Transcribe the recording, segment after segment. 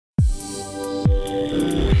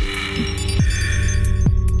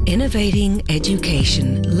Innovating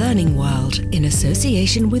Education Learning World in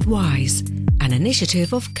association with WISE, an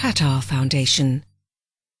initiative of Qatar Foundation.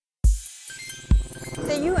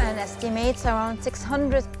 The UN estimates around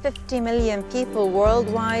 650 million people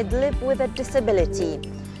worldwide live with a disability.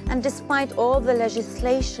 And despite all the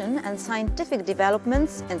legislation and scientific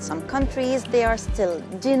developments, in some countries they are still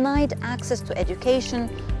denied access to education,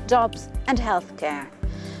 jobs and healthcare.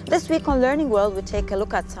 This week on Learning World, we take a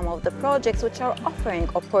look at some of the projects which are offering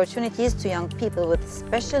opportunities to young people with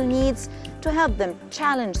special needs to help them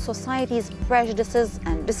challenge society's prejudices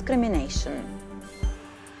and discrimination.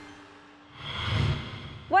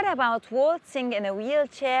 What about waltzing in a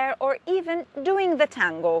wheelchair or even doing the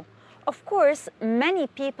tango? Of course, many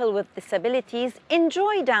people with disabilities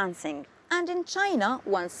enjoy dancing. And in China,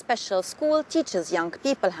 one special school teaches young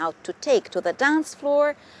people how to take to the dance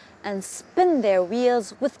floor and spin their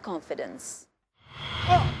wheels with confidence.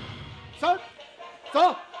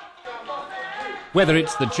 Whether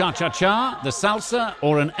it's the cha-cha-cha, the salsa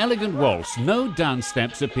or an elegant waltz, no dance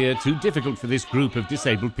steps appear too difficult for this group of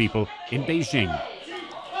disabled people in Beijing.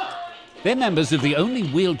 They're members of the only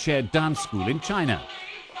wheelchair dance school in China.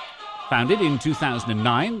 Founded in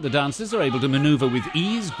 2009, the dancers are able to maneuver with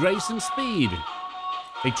ease, grace and speed.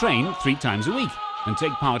 They train 3 times a week and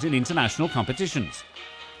take part in international competitions.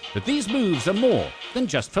 But these moves are more than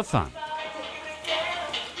just for fun.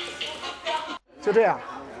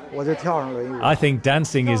 I think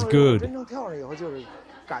dancing is good.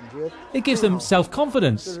 It gives them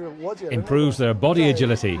self-confidence, improves their body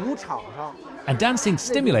agility, and dancing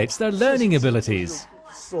stimulates their learning abilities.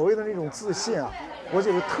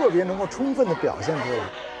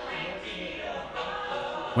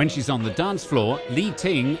 When she's on the dance floor, Li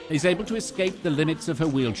Ting is able to escape the limits of her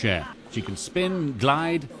wheelchair. She can spin,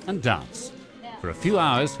 glide and dance. For a few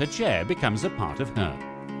hours, her chair becomes a part of her.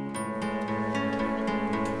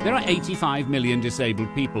 There are 85 million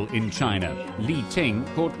disabled people in China. Li Ting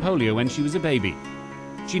caught polio when she was a baby.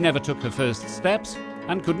 She never took her first steps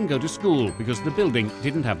and couldn't go to school because the building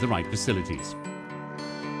didn't have the right facilities.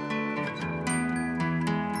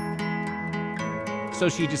 So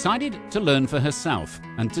she decided to learn for herself,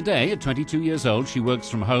 and today, at 22 years old, she works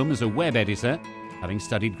from home as a web editor, having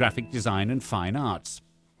studied graphic design and fine arts.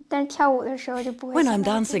 When I'm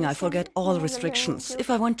dancing, I forget all restrictions. If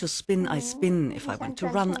I want to spin, I spin. If I want to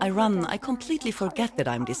run, I run. I completely forget that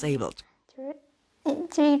I'm disabled.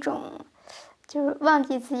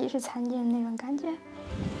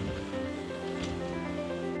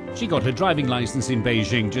 She got her driving license in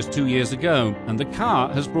Beijing just 2 years ago, and the car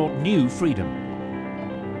has brought new freedom.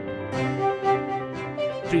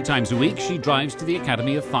 3 times a week, she drives to the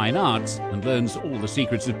Academy of Fine Arts and learns all the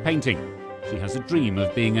secrets of painting. She has a dream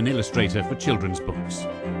of being an illustrator for children's books.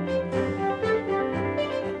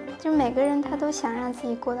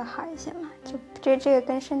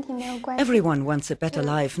 Everyone wants a better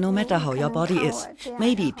life, no matter how your body is.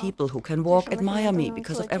 Maybe people who can walk admire me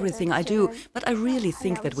because of everything I do, but I really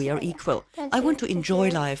think that we are equal. I want to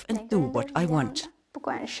enjoy life and do what I want.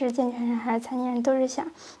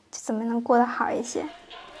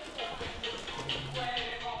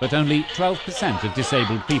 But only 12% of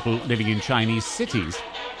disabled people living in Chinese cities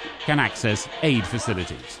can access aid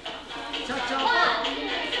facilities.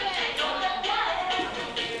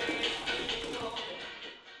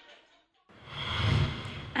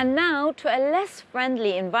 And now to a less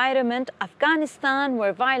friendly environment, Afghanistan,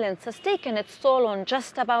 where violence has taken its toll on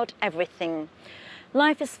just about everything.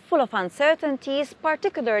 Life is full of uncertainties,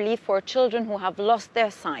 particularly for children who have lost their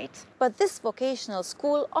sight. But this vocational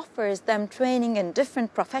school offers them training in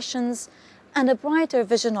different professions and a brighter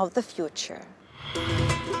vision of the future.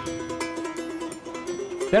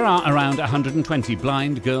 There are around 120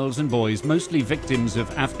 blind girls and boys, mostly victims of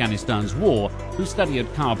Afghanistan's war, who study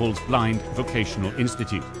at Kabul's Blind Vocational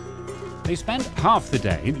Institute. They spend half the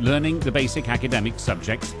day learning the basic academic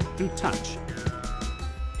subjects through touch.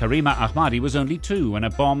 Karima Ahmadi was only 2 when a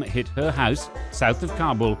bomb hit her house south of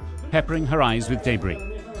Kabul, peppering her eyes with debris.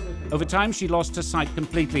 Over time, she lost her sight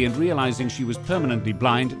completely and, realizing she was permanently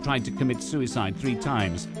blind, tried to commit suicide 3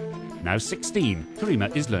 times. Now 16, Karima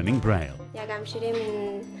is learning Braille.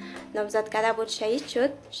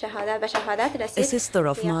 A sister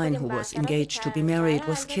of mine who was engaged to be married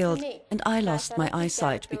was killed, and I lost my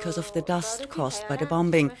eyesight because of the dust caused by the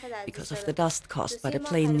bombing, because of the dust caused by the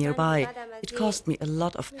plane nearby. It caused me a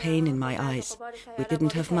lot of pain in my eyes. We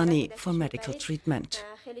didn't have money for medical treatment.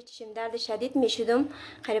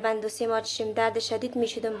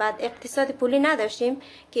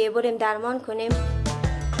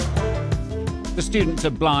 The students are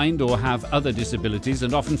blind or have other disabilities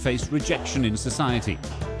and often face rejection in society.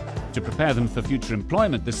 To prepare them for future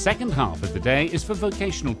employment, the second half of the day is for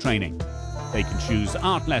vocational training. They can choose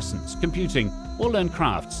art lessons, computing, or learn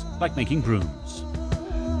crafts like making brooms.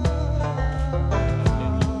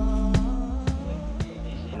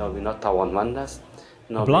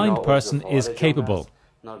 A blind person is capable.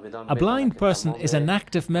 A blind person is an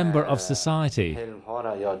active member of society.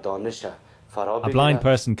 A blind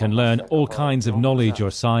person can learn all kinds of knowledge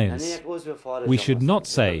or science. We should not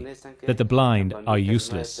say that the blind are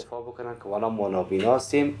useless.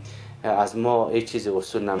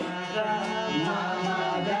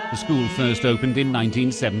 The school first opened in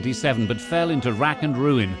 1977 but fell into rack and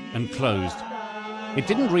ruin and closed. It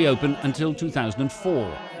didn't reopen until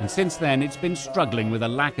 2004, and since then it's been struggling with a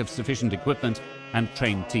lack of sufficient equipment and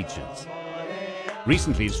trained teachers.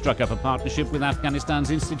 Recently it struck up a partnership with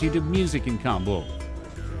Afghanistan's Institute of Music in Kabul.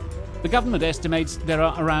 The government estimates there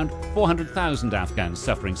are around 400,000 Afghans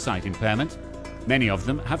suffering sight impairment. Many of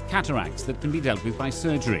them have cataracts that can be dealt with by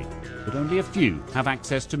surgery, but only a few have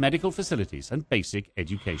access to medical facilities and basic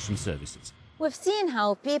education services. We've seen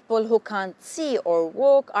how people who can't see or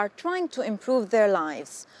walk are trying to improve their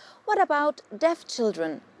lives. What about deaf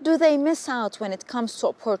children? Do they miss out when it comes to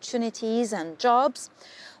opportunities and jobs?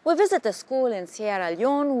 We visit a school in Sierra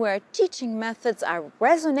Leone where teaching methods are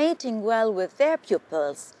resonating well with their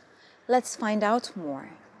pupils. Let's find out more.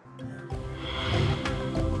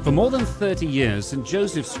 For more than 30 years, St.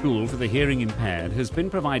 Joseph's School for the Hearing Impaired has been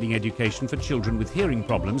providing education for children with hearing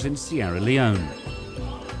problems in Sierra Leone.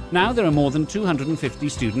 Now there are more than 250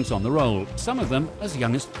 students on the roll, some of them as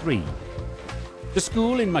young as 3. The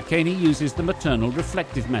school in Makeni uses the maternal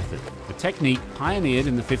reflective method, a technique pioneered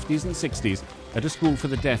in the 50s and 60s at a school for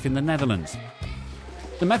the deaf in the Netherlands.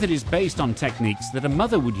 The method is based on techniques that a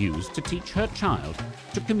mother would use to teach her child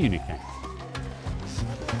to communicate.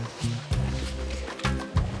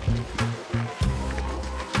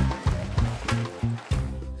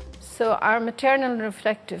 So our maternal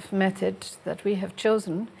reflective method that we have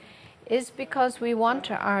chosen is because we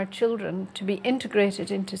want our children to be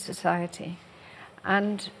integrated into society.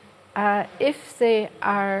 And if they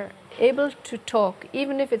are able to talk,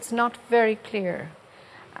 even if it's not very clear,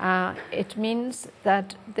 it means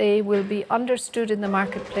that they will be understood in the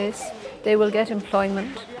marketplace, they will get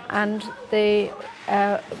employment, and they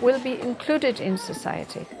will be included in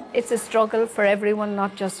society. It's a struggle for everyone,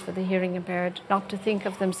 not just for the hearing impaired, not to think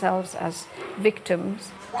of themselves as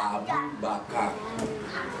victims.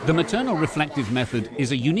 The maternal reflective method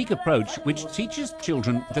is a unique approach which teaches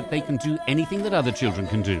children that they can do anything that other children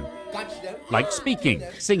can do, like speaking,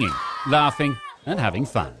 singing, laughing, and having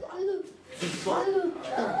fun.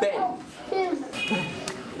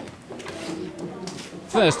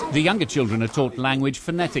 First, the younger children are taught language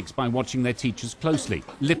phonetics by watching their teachers closely,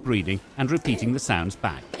 lip reading and repeating the sounds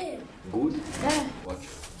back.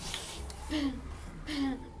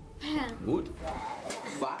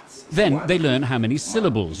 Then they learn how many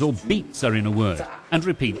syllables or beats are in a word and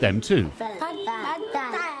repeat them too.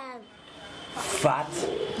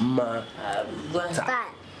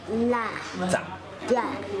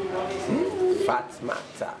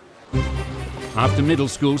 After middle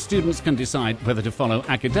school, students can decide whether to follow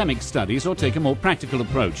academic studies or take a more practical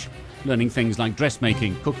approach, learning things like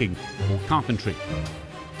dressmaking, cooking, or carpentry.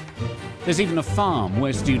 There's even a farm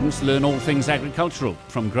where students learn all things agricultural,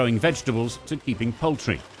 from growing vegetables to keeping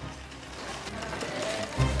poultry.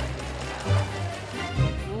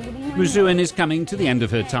 Ruzuin is coming to the end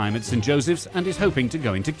of her time at St. Joseph's and is hoping to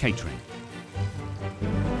go into catering.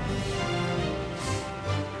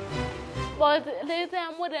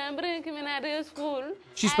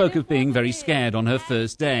 She spoke of being very scared on her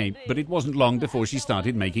first day, but it wasn't long before she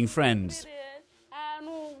started making friends.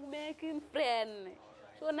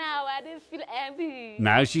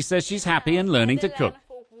 Now she says she's happy and learning to cook.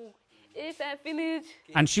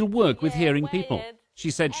 And she'll work with hearing people. She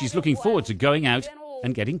said she's looking forward to going out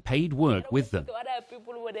and getting paid work with them.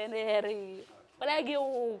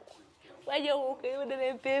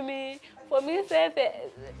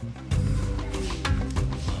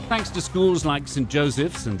 Thanks to schools like St.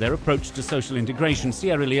 Joseph's and their approach to social integration,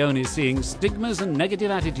 Sierra Leone is seeing stigmas and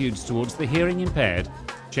negative attitudes towards the hearing impaired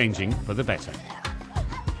changing for the better.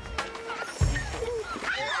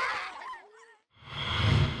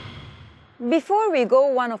 Before we go,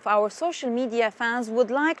 one of our social media fans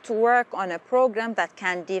would like to work on a program that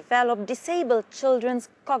can develop disabled children's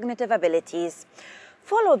cognitive abilities.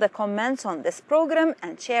 Follow the comments on this program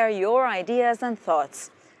and share your ideas and thoughts.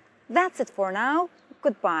 That's it for now.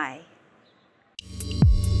 Goodbye.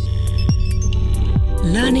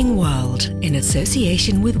 Learning World in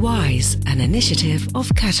association with WISE, an initiative of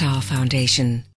Qatar Foundation.